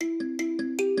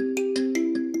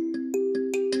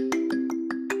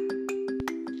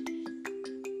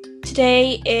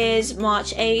Today is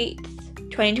March 8th,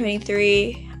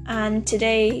 2023, and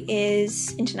today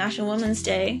is International Women's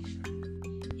Day.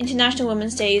 International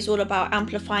Women's Day is all about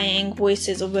amplifying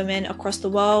voices of women across the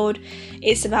world.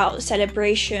 It's about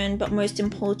celebration, but most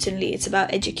importantly, it's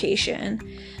about education.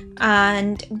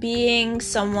 And being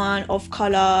someone of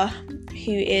colour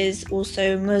who is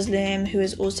also Muslim, who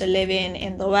is also living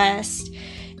in the West,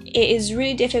 it is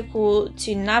really difficult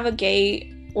to navigate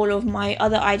all of my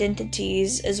other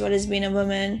identities as well as being a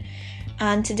woman.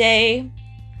 And today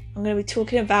I'm going to be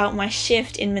talking about my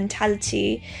shift in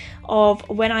mentality of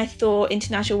when I thought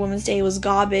International Women's Day was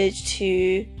garbage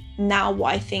to now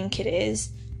what I think it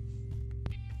is.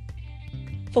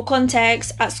 For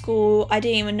context, at school I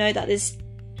didn't even know that this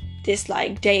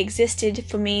day existed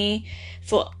for me,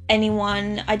 for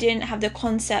anyone. I didn't have the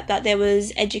concept that there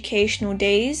was educational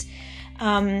days,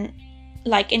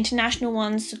 like international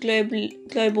ones,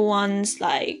 global ones,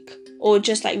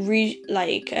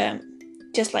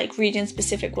 just region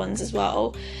specific ones as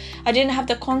well. I didn't have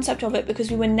the concept of it because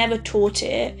we were never taught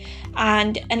it,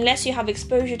 and unless you have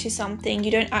exposure to something, you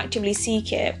don't actively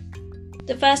seek it.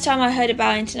 The first time I heard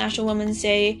about International Women's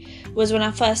Day was when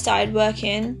I first started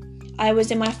working. I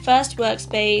was in my first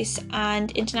workspace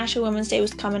and International Women's Day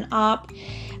was coming up,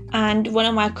 and one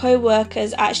of my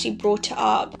co-workers actually brought it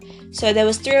up. So there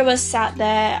was 3 of us sat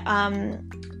there.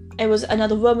 It was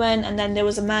another woman and then there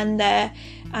was a man there,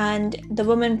 and the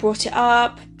woman brought it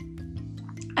up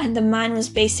and the man was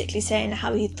basically saying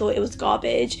how he thought it was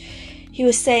garbage. He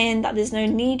was saying that there's no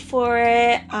need for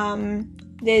it.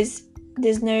 There's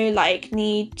no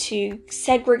need to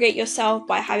segregate yourself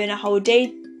by having a whole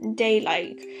day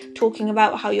talking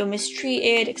about how you're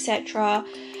mistreated, etc.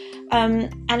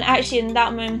 And actually in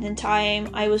that moment in time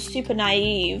I was super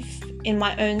naive in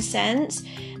my own sense,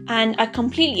 and I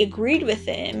completely agreed with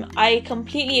him. I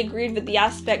completely agreed with the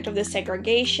aspect of the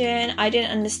segregation. I didn't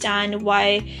understand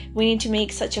why we need to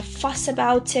make such a fuss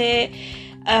about it,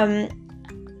 and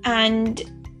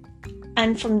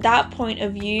from that point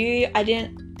of view I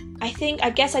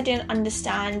guess I didn't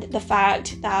understand the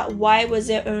fact that why was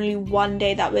it only one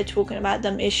day that we're talking about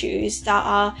them issues that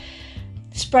are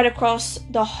spread across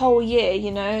the whole year.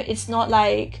 It's not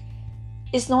like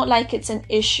it's an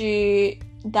issue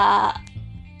that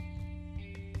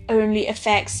only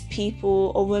affects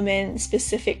people or women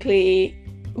specifically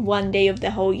one day of the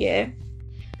whole year.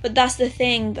 But that's the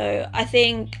thing though. I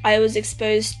think I was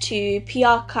exposed to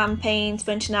PR campaigns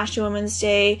for International Women's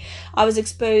Day. I was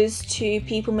exposed to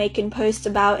people making posts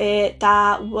about it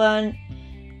that were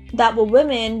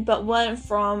women but weren't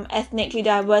from ethnically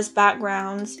diverse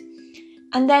backgrounds.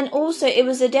 And then also it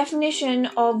was a definition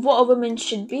of what a woman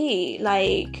should be.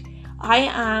 I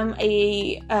am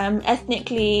a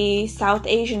ethnically South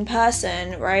Asian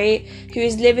person, right, who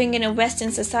is living in a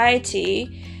Western society.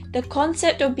 The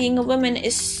concept of being a woman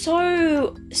is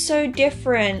so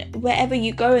different wherever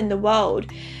you go in the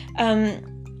world.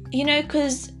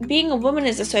 Because being a woman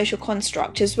is a social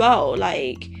construct as well.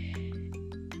 I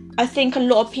think a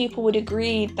lot of people would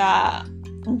agree that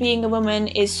being a woman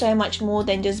is so much more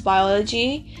than just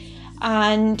biology.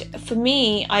 And for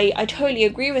me, I totally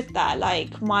agree with that.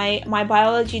 My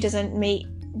biology does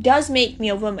make me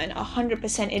a woman,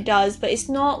 100% it does, but it's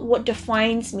not what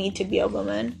defines me to be a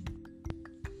woman.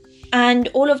 And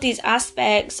all of these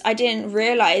aspects I didn't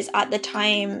realize at the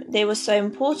time they were so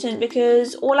important,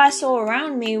 because all I saw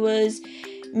around me was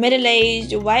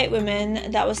middle-aged white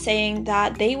women that were saying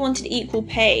that they wanted equal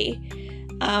pay.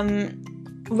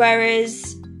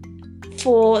 Whereas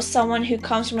for someone who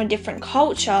comes from a different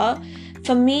culture,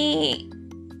 for me,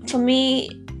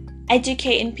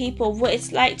 educating people what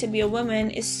it's like to be a woman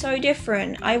is so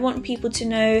different. I want people to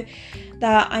know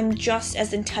that I'm just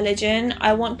as intelligent.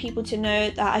 I want people to know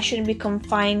that I shouldn't be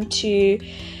confined to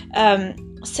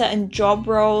certain job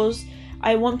roles.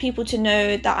 I want people to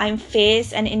know that I'm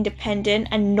fierce and independent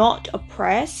and not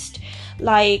oppressed.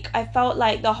 I felt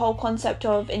like the whole concept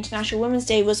of International Women's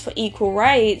Day was for equal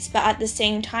rights, but at the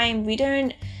same time we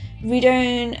don't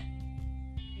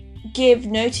give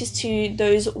notice to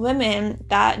those women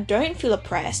that don't feel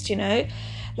oppressed.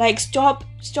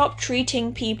 Stop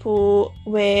treating people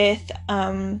with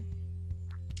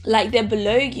like they're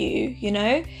below you,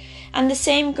 and the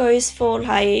same goes for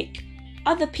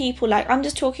other people. I'm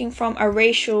just talking from a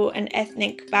racial and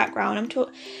ethnic background.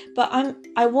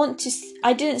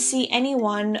 I didn't see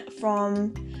anyone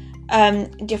from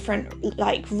different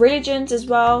religions as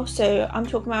well. So I'm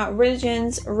talking about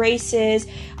religions, races,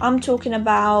 I'm talking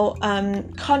about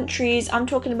countries, I'm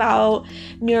talking about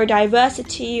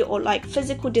neurodiversity or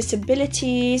physical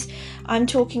disabilities. I'm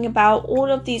talking about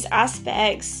all of these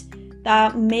aspects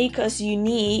that make us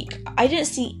unique, I didn't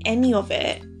see any of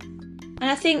it. And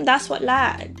I think that's what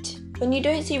lacked. When you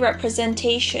don't see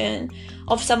representation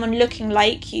of someone looking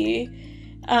like you,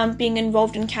 being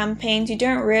involved in campaigns, you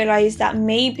don't realize that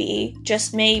maybe,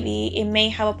 just maybe, it may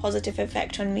have a positive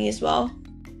effect on me as well.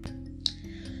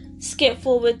 Skip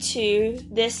forward to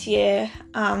this year,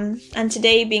 and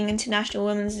today being International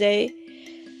Women's Day.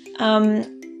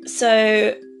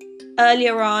 So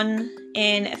earlier on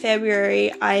in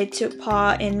February, I took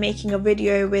part in making a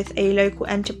video with a local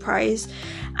enterprise,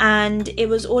 and it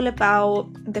was all about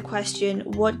the question,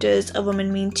 what does a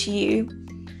woman mean to you?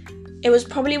 It was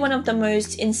probably one of the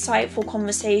most insightful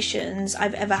conversations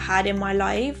I've ever had in my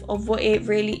life of what it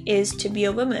really is to be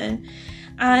a woman.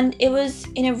 And it was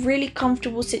in a really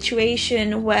comfortable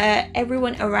situation where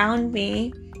everyone around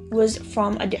me was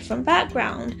from a different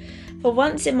background. For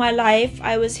once in my life,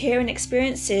 I was hearing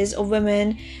experiences of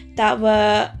women that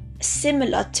were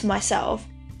similar to myself.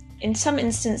 In some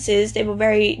instances, they were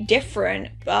very different,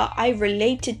 but I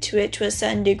related to it to a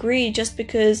certain degree just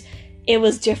because it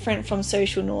was different from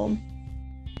social norm.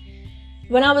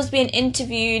 When I was being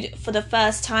interviewed for the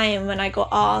first time, when I got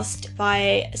asked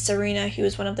by Serena, who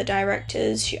was one of the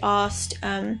directors, she asked,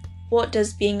 what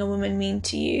does being a woman mean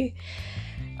to you?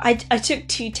 I took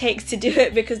 2 takes to do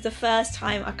it because the first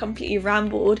time I completely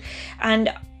rambled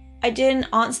and I didn't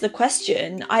answer the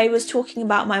question. I was talking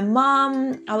about my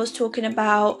mum. I was talking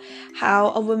about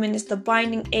how a woman is the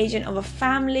binding agent of a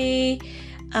family.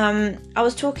 I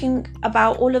was talking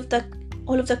about all of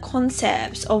the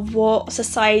concepts of what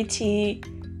society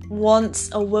wants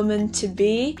a woman to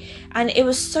be, and it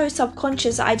was so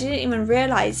subconscious that I didn't even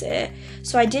realize it.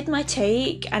 So I did my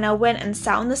take and I went and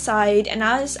sat on the side, and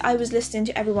as I was listening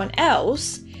to everyone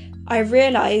else, I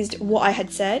realized what I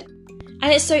had said.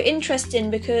 And it's so interesting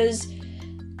because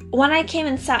when I came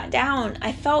and sat down,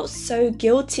 I felt so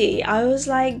guilty. I was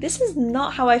like, this is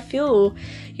not how I feel,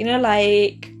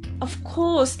 of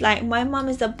course, my mum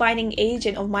is the binding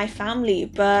agent of my family,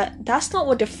 but that's not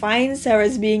what defines her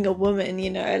as being a woman,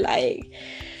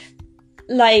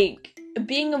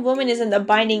 being a woman isn't the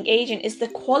binding agent. It's the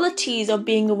qualities of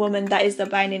being a woman that is the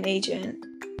binding agent.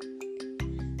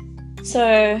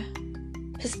 So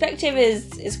perspective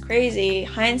is crazy.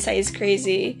 Hindsight is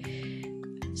crazy.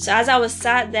 So as I was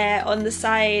sat there on the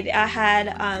side, I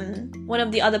had one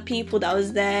of the other people that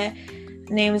was there.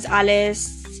 Her name is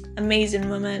Alice. Amazing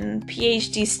woman,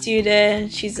 PhD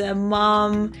student. She's a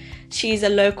mom. She's a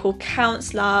local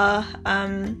counsellor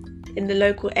in the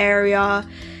local area,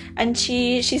 and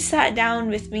she sat down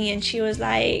with me and she was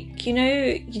like, you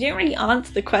didn't really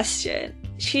answer the question.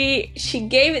 She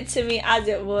gave it to me as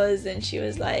it was, and she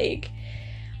was like,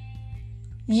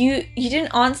 you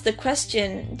didn't answer the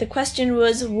question. The question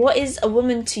was, what is a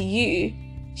woman to you?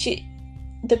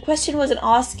 The question wasn't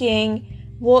asking,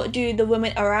 what do the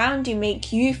women around you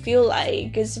make you feel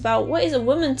like? It's about, what is a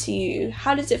woman to you?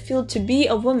 How does it feel to be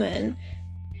a woman?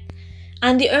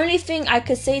 And the only thing I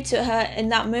could say to her in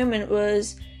that moment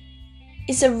was,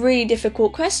 it's a really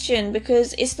difficult question,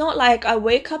 because it's not like I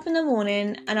wake up in the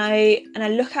morning and I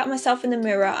look at myself in the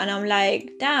mirror and I'm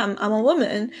like, damn, I'm a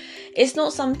woman. It's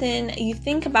not something you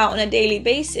think about on a daily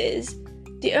basis.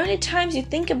 The only times you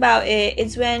think about it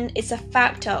is when it's a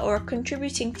factor or a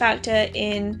contributing factor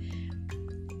in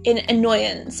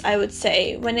annoyance, I would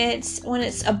say, when it's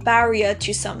a barrier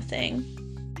to something.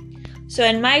 So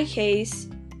in my case,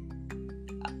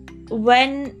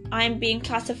 when I'm being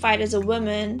classified as a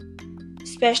woman,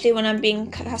 especially when I'm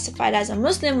being classified as a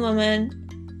Muslim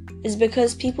woman, is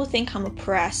because people think I'm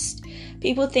oppressed.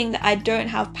 People think that I don't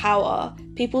have power.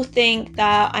 People think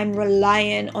that I'm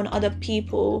reliant on other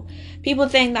people. People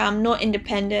think that I'm not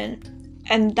independent.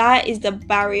 And that is the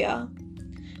barrier.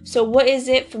 So what is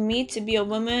it for me to be a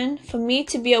woman? For me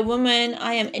to be a woman,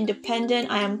 I am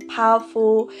independent, I am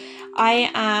powerful,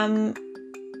 I am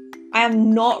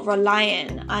not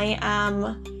reliant, I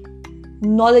am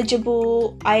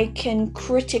knowledgeable, I can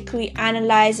critically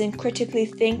analyze and critically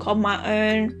think on my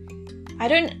own. I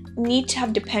don't need to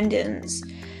have dependence.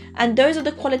 And those are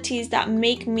the qualities that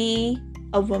make me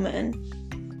a woman.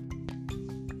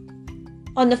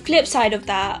 On the flip side of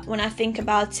that, when I think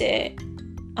about it,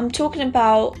 I'm talking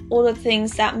about all the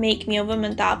things that make me a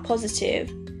woman that are positive,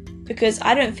 because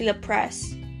I don't feel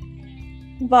oppressed.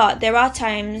 But there are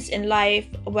times in life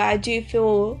where I do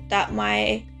feel that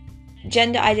my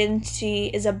gender identity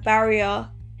is a barrier.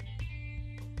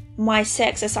 My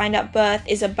sex assigned at birth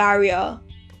is a barrier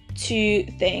to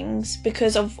things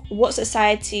because of what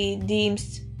society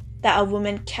deems that a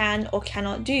woman can or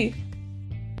cannot do.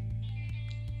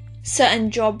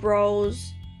 Certain job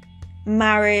roles,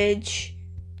 marriage,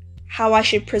 how I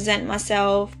should present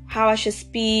myself, how I should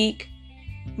speak,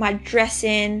 my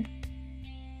dressing.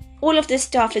 All of this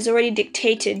stuff is already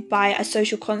dictated by a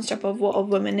social construct of what a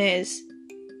woman is.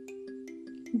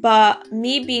 But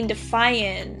me being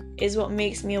defiant is what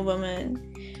makes me a woman.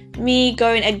 Me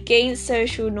going against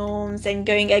social norms and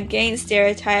going against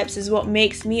stereotypes is what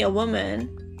makes me a woman.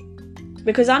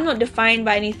 Because I'm not defined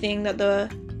by anything that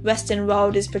the Western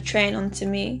world is portraying onto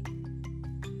me.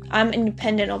 I'm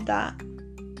independent of that.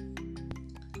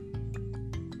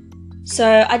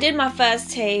 So I did my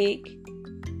first take,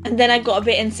 and then I got a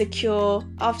bit insecure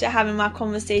after having my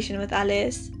conversation with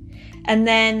Alice. And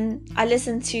then I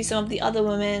listened to some of the other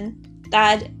women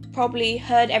that had probably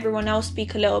heard everyone else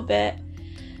speak a little bit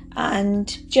and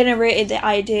generated the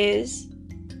ideas.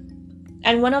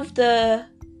 And one of the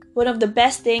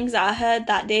best things that I heard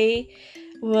that day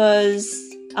was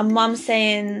a mum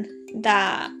saying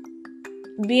that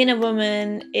being a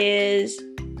woman is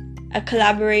a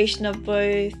collaboration of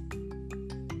both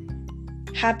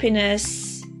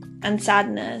happiness and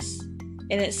sadness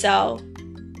in itself,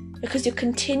 because you're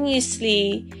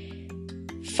continuously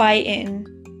fighting,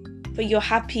 but you're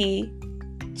happy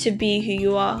to be who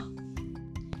you are.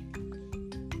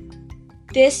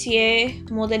 This year,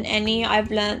 more than any,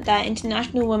 I've learned that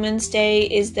International Women's Day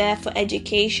is there for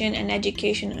education and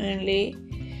education only.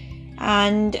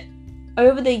 And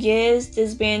over the years,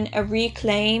 there's been a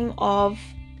reclaim of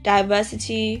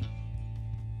diversity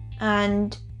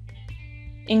and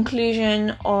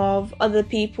inclusion of other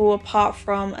people apart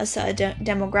from a certain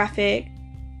demographic.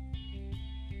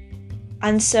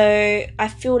 And so I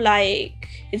feel like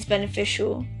it's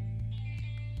beneficial.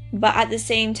 But at the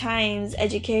same time,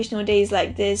 educational days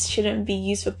like this shouldn't be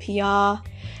used for PR.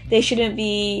 They shouldn't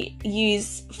be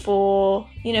used for,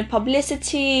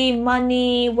 publicity,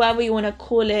 money, whatever you want to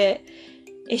call it.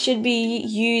 It should be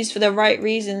used for the right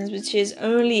reasons, which is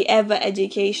only ever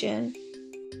education.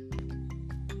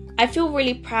 I feel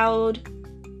really proud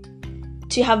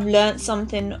to have learnt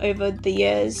something over the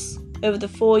years, over the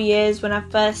 4 years when I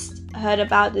first heard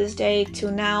about this day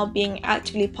till now, being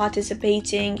actively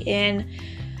participating in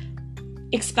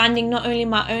expanding not only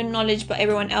my own knowledge but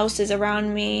everyone else's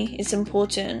around me is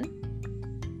important.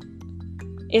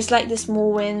 It's like the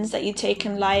small wins that you take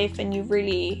in life, and you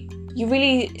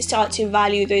really start to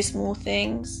value those small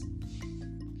things.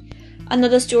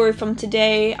 Another story from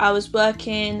today, I was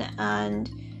working and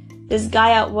this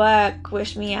guy at work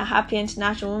wished me a happy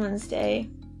International Women's Day.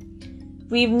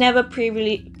 We've never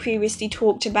previously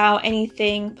talked about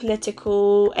anything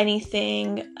political,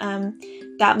 anything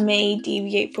that may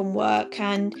deviate from work.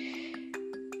 And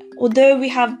although we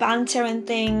have banter and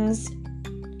things,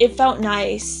 it felt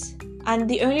nice. And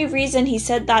the only reason he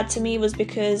said that to me was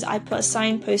because I put a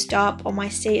signpost up on my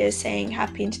status saying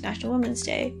Happy International Women's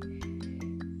Day.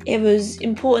 It was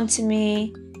important to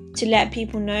me to let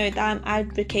people know that I'm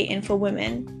advocating for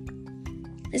women,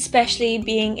 especially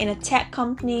being in a tech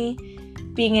company,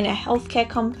 being in a healthcare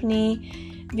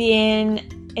company, being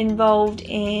involved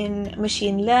in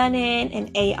machine learning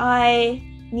and AI,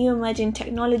 new emerging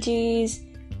technologies,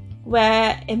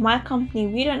 where in my company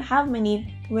we don't have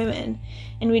many women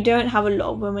and we don't have a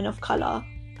lot of women of colour,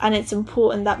 and it's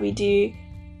important that we do.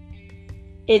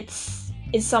 It's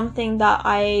something that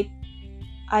I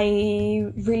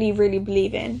really, really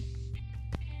believe in.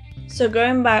 So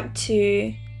going back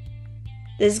to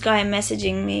this guy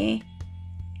messaging me,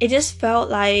 it just felt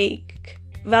like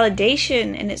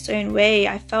validation in its own way.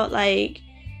 I felt like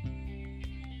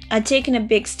I'd taken a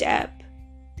big step.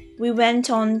 We went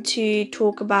on to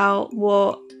talk about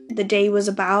what the day was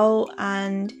about,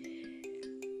 and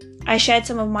I shared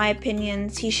some of my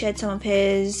opinions, he shared some of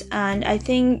his, and I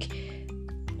think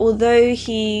although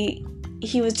he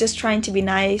was just trying to be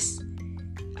nice,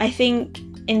 I think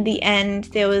in the end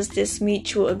there was this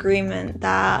mutual agreement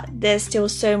that there's still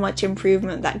so much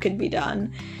improvement that could be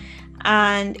done,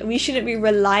 and we shouldn't be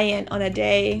reliant on a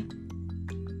day.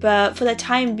 But for the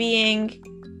time being,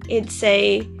 it's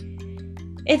a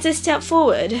step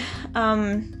forward.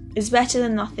 It's better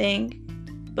than nothing,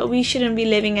 but we shouldn't be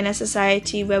living in a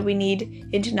society where we need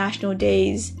international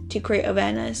days to create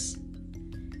awareness.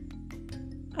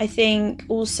 I think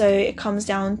also it comes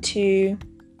down to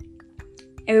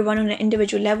everyone on an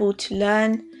individual level to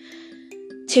learn,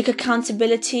 take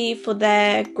accountability for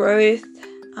their growth,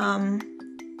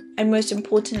 and most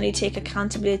importantly, take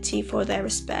accountability for their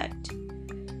respect.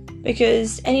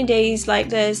 Because any days like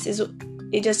this,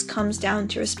 it just comes down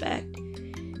to respect.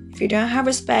 If you don't have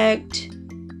respect,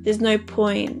 there's no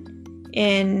point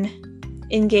in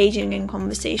engaging in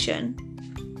conversation.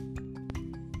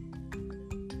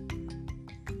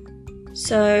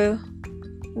 So,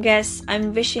 I guess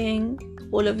I'm wishing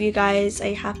all of you guys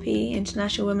a happy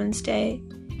International Women's Day.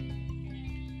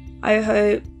 I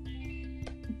hope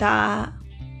that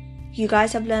you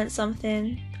guys have learned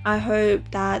something. I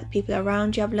hope that the people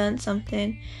around you have learned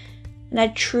something. And I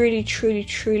truly, truly,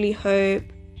 truly hope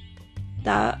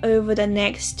that over the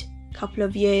next couple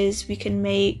of years we can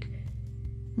make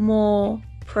more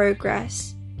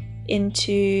progress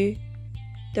into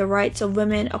the rights of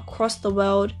women across the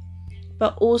world,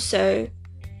 but also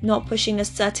not pushing a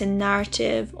certain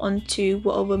narrative onto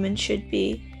what a woman should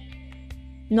be.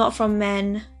 Not from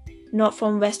men, not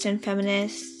from Western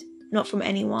feminists, not from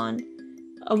anyone.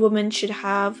 A woman should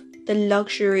have the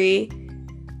luxury,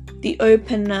 the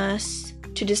openness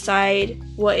to decide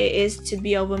what it is to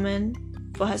be a woman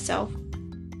for herself.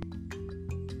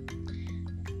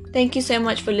 Thank you so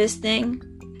much for listening.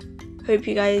 Hope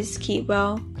you guys keep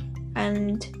well,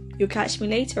 and you'll catch me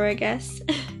later, I guess.